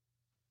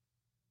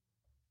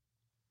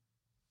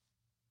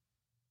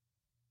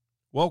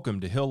Welcome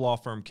to Hill Law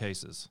Firm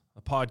Cases,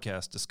 a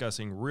podcast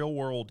discussing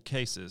real-world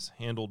cases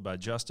handled by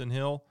Justin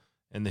Hill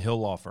and the Hill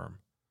Law Firm.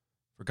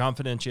 For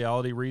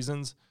confidentiality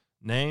reasons,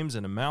 names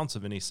and amounts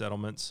of any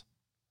settlements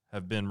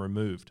have been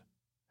removed.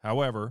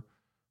 However,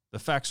 the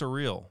facts are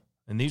real,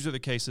 and these are the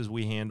cases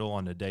we handle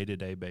on a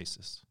day-to-day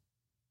basis.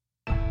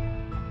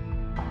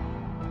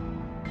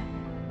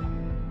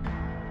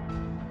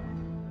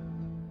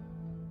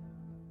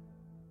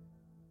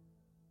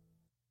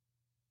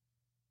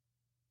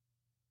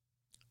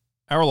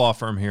 Our law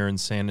firm here in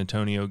San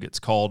Antonio gets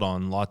called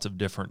on lots of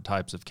different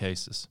types of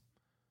cases.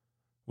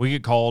 We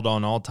get called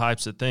on all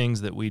types of things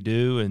that we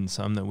do and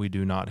some that we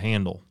do not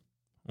handle.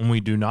 When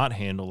we do not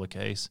handle a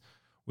case,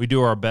 we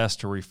do our best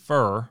to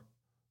refer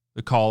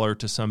the caller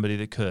to somebody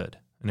that could.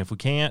 And if we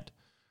can't,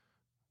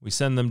 we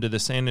send them to the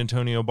San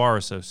Antonio Bar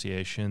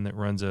Association that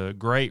runs a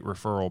great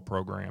referral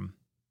program.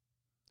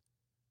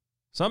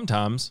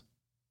 Sometimes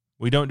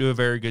we don't do a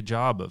very good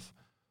job of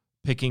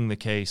picking the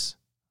case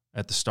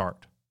at the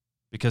start,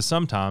 because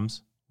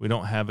sometimes we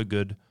don't have a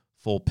good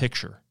full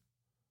picture.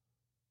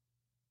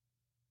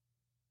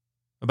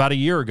 About a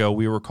year ago,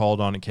 we were called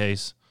on a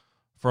case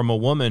from a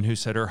woman who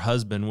said her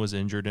husband was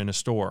injured in a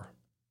store.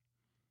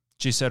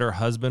 She said her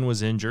husband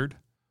was injured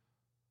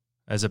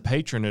as a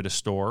patron at a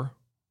store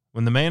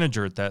when the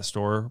manager at that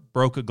store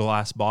broke a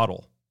glass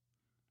bottle,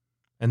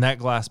 and that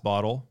glass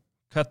bottle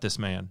cut this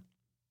man.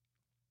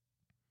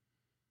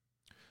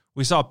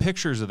 We saw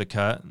pictures of the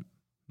cut.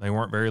 They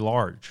weren't very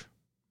large,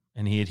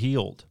 and he had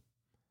healed.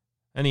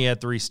 And he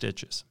had 3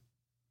 stitches.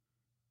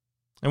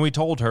 And we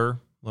told her,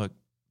 look,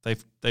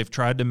 they've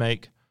tried to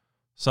make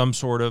some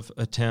sort of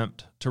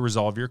attempt to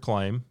resolve your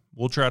claim.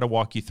 We'll try to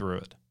walk you through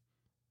it.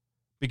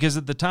 Because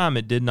at the time,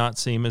 it did not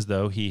seem as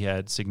though he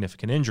had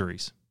significant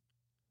injuries.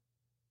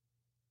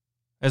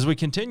 As we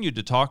continued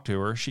to talk to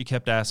her, she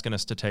kept asking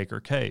us to take her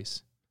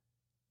case.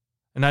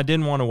 And I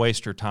didn't want to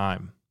waste her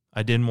time.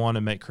 I didn't want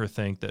to make her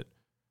think that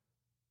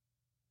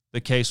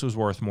the case was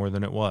worth more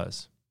than it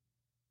was.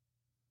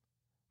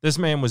 This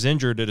man was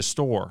injured at a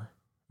store.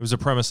 It was a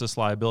premises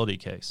liability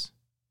case.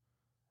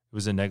 It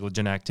was a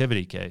negligent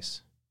activity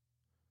case.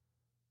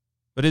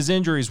 But his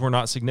injuries were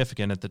not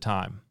significant at the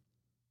time.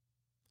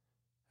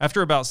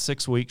 After about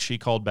 6 weeks, she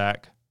called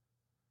back,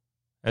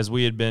 as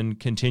we had been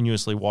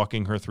continuously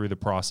walking her through the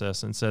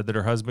process, and said that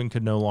her husband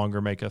could no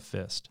longer make a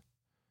fist.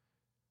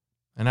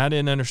 And I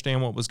didn't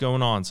understand what was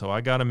going on, so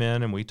I got him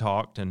in and we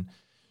talked, and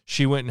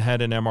she went and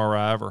had an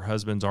MRI of her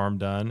husband's arm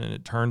done, and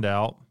it turned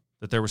out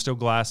that there was still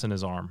glass in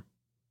his arm,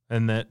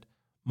 and that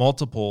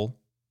multiple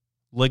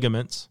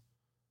ligaments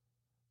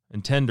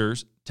and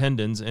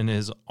tendons in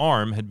his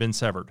arm had been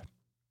severed.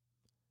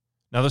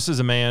 Now, this is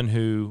a man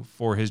who,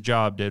 for his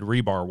job, did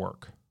rebar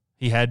work.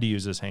 He had to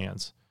use his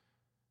hands.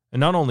 And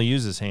not only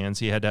use his hands,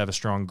 he had to have a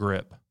strong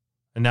grip.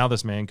 And now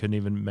this man couldn't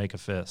even make a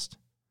fist.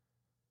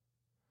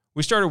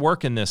 We started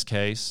working this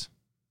case,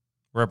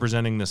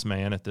 representing this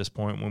man at this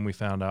point when we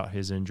found out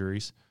his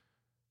injuries.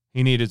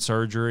 He needed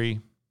surgery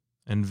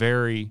and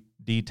very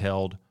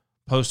detailed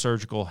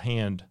post-surgical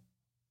hand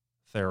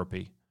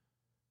therapy.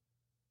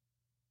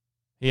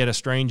 He had a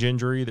strange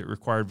injury that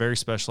required very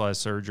specialized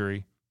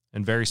surgery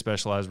and very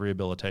specialized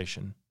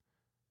rehabilitation.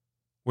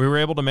 We were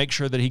able to make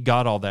sure that he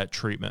got all that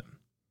treatment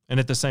and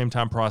at the same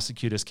time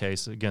prosecute his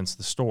case against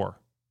the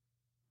store.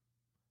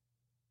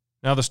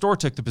 Now, the store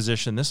took the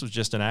position this was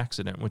just an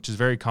accident, which is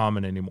very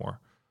common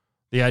anymore.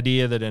 The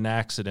idea that an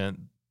accident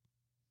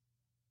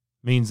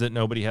means that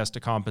nobody has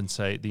to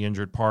compensate the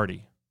injured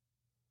party.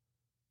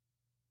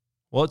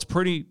 Well, it's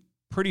pretty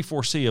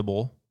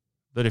foreseeable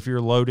that if you're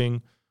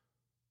loading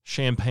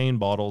champagne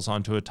bottles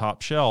onto a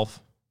top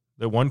shelf,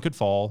 that one could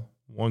fall,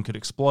 one could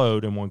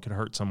explode, and one could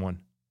hurt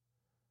someone.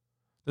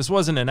 This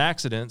wasn't an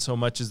accident so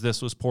much as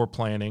this was poor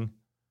planning,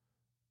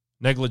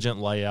 negligent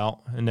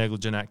layout, and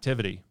negligent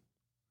activity.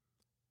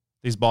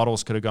 These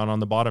bottles could have gone on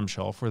the bottom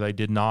shelf where they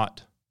did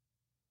not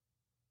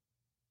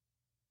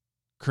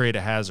create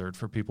a hazard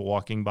for people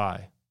walking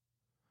by.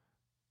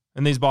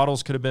 And these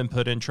bottles could have been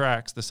put in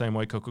tracks the same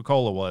way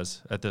Coca-Cola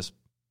was at this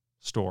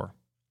store.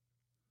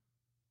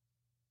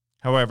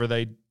 However,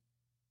 they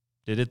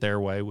did it their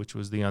way, which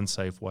was the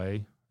unsafe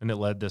way, and it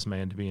led this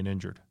man to being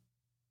injured.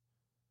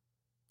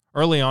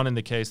 Early on in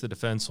the case, the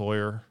defense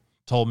lawyer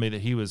told me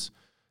that he was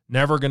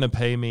never going to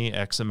pay me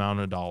X amount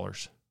of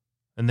dollars,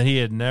 and that he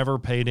had never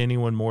paid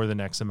anyone more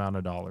than X amount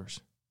of dollars.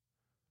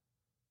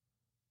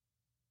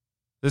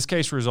 This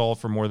case resolved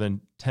for more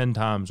than 10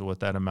 times what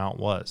that amount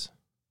was.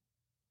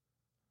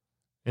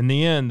 In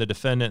the end, the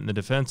defendant and the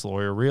defense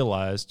lawyer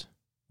realized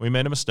we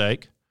made a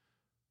mistake,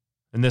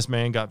 and this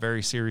man got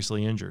very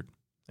seriously injured.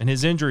 And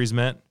his injuries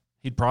meant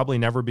he'd probably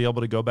never be able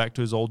to go back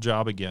to his old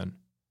job again.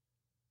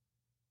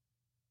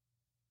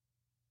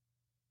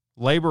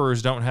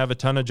 Laborers don't have a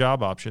ton of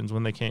job options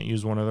when they can't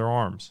use one of their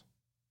arms.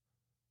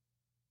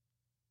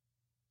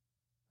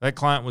 That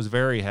client was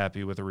very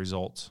happy with the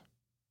results.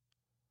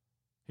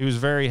 He was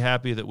very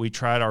happy that we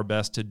tried our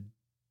best to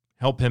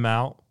help him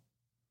out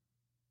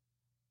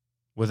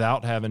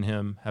without having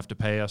him have to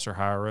pay us or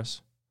hire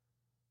us.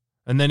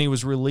 And then he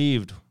was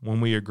relieved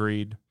when we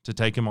agreed to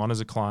take him on as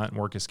a client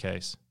and work his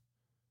case.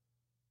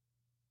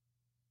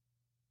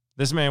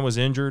 This man was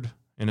injured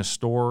in a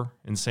store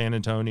in San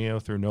Antonio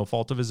through no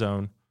fault of his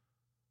own.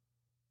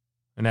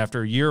 And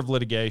after a year of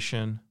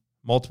litigation,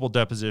 multiple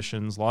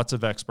depositions, lots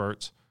of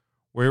experts,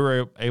 we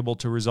were able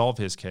to resolve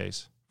his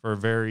case for a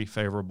very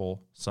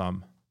favorable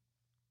sum.